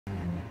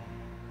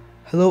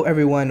Hello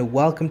everyone,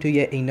 welcome to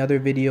yet another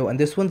video, and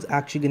this one's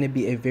actually going to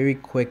be a very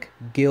quick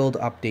guild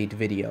update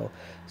video.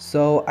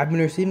 So I've been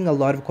receiving a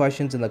lot of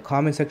questions in the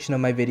comment section of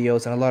my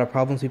videos and a lot of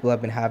problems people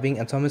have been having,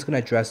 and so I'm just going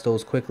to address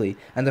those quickly.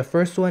 And the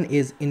first one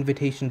is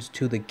invitations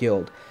to the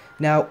guild.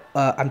 Now,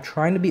 I'm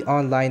trying to be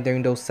online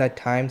during those set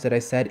times that I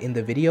said in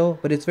the video,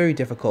 but it's very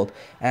difficult.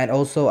 And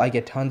also I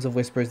get tons of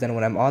whispers then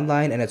when I'm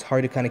online, and it's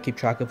hard to kind of keep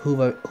track of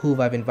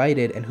who I've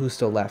invited and who's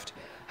still left.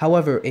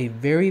 However, a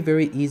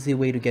very easy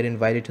way to get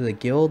invited to the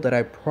guild that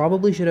I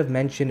probably should have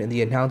mentioned in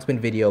the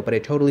announcement video, but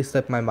it totally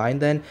slipped my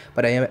mind then,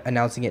 but I am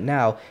announcing it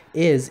now,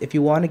 is if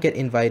you want to get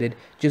invited,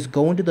 just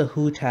go into the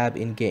Who tab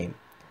in game.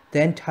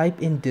 Then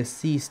type in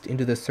deceased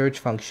into the search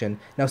function.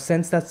 Now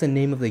since that's the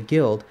name of the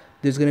guild,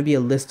 there's going to be a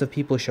list of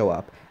people show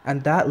up,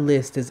 and that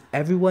list is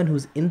everyone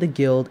who's in the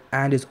guild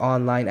and is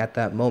online at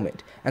that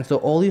moment. And so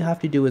all you have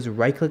to do is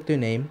right click their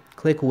name,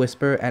 click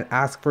whisper, and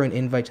ask for an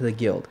invite to the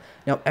guild.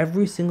 Now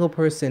every single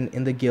person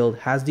in the guild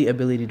has the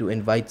ability to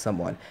invite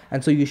someone,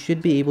 and so you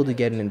should be able to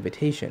get an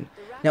invitation.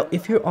 Now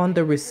if you're on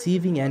the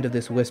receiving end of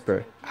this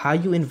whisper, how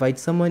you invite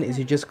someone is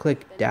you just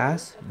click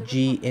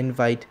 -G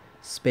invite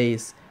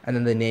space and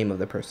then the name of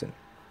the person.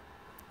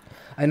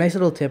 A nice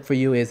little tip for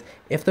you is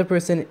if the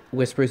person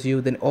whispers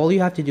you, then all you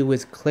have to do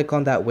is click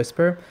on that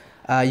whisper.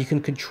 You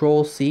can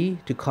Control C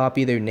to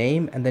copy their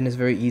name, and then it's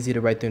very easy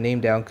to write their name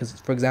down, because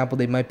for example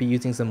they might be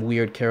using some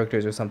weird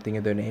characters or something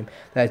in their name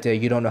that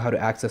you don't know how to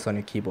access on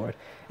your keyboard.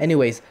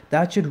 Anyways,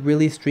 that should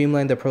really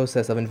streamline the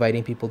process of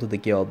inviting people to the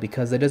guild,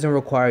 because it doesn't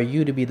require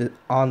you to be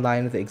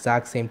online at the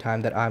exact same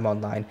time that I'm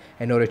online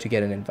in order to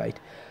get an invite.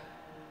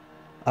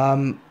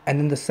 And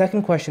then the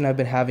second question I've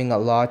been having a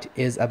lot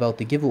is about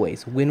the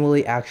giveaways. When will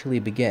they actually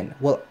begin?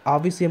 Well,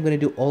 obviously I'm going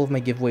to do all of my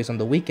giveaways on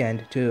the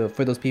weekend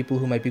for those people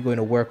who might be going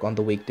to work on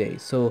the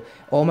weekdays. So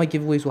all my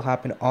giveaways will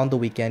happen on the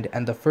weekend,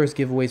 and the first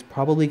giveaway is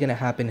probably going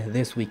to happen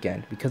this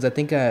weekend, because I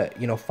think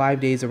 5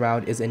 days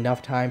around is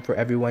enough time for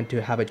everyone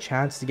to have a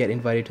chance to get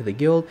invited to the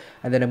guild.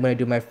 And then I'm going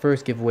to do my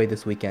first giveaway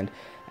this weekend,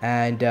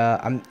 and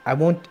I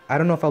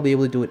don't know if I'll be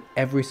able to do it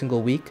every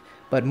single week,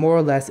 but more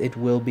or less it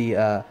will be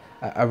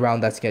around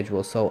that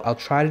schedule. So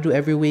I'll try to do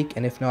every week,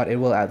 and if not, it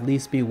will at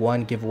least be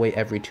one giveaway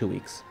every 2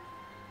 weeks.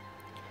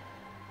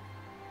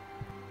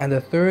 And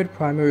the third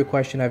primary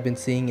question I've been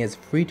seeing is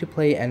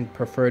free-to-play and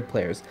preferred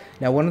players.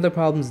 Now one of the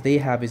problems they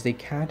have is they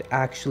can't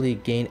actually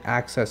gain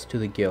access to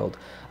the guild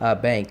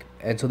bank,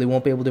 and so they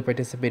won't be able to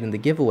participate in the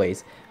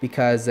giveaways,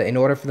 because in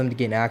order for them to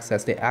gain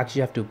access, they actually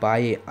have to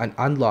buy an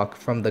unlock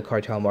from the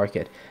cartel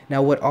market.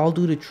 Now what I'll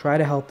do to try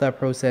to help that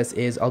process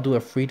is I'll do a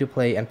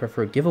free-to-play and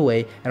preferred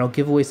giveaway, and I'll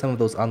give away some of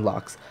those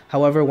unlocks.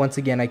 However, once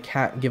again, I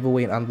can't give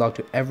away an unlock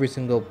to every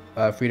single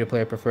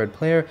free-to-play or preferred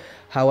player.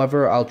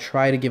 However, I'll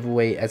try to give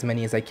away as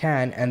many as I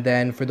can, and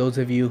then for those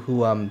of you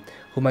who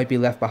might be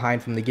left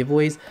behind from the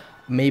giveaways,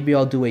 maybe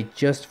I'll do a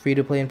just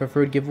free-to-play and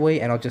preferred giveaway,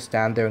 and I'll just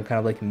stand there and kind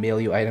of like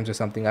mail you items or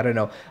something. I don't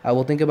know. I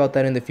will think about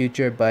that in the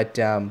future, but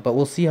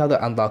we'll see how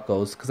the unlock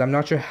goes, because I'm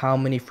not sure how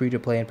many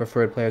free-to-play and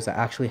preferred players I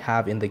actually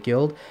have in the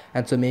guild,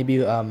 and so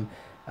maybe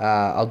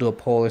I'll do a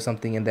poll or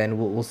something, and then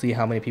we'll see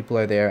how many people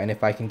are there and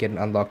if I can get an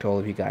unlock to all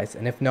of you guys.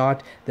 And if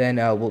not, then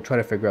we'll try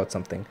to figure out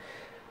something.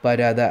 But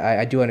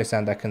I do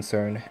understand that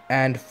concern.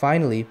 And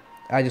finally,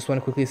 I just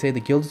want to quickly say the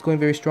guild is going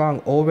very strong.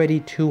 Already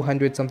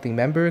 200 something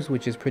members,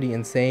 which is pretty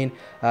insane.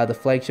 The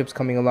flagship's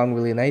coming along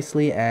really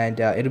nicely, and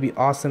it'll be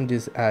awesome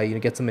to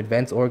get some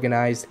events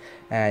organized,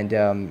 and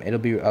it'll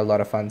be a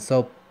lot of fun.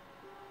 So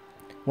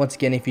once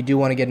again, if you do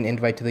want to get an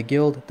invite to the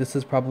guild, this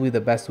is probably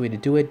the best way to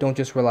do it. Don't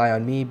just rely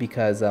on me,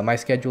 because my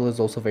schedule is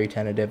also very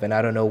tentative, and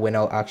I don't know when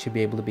I'll actually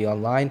be able to be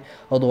online,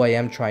 although I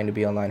am trying to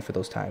be online for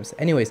those times.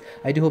 Anyways,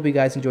 I do hope you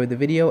guys enjoyed the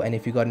video, and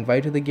if you got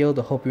invited to the guild,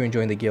 I hope you're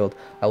enjoying the guild.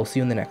 I will see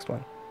you in the next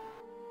one.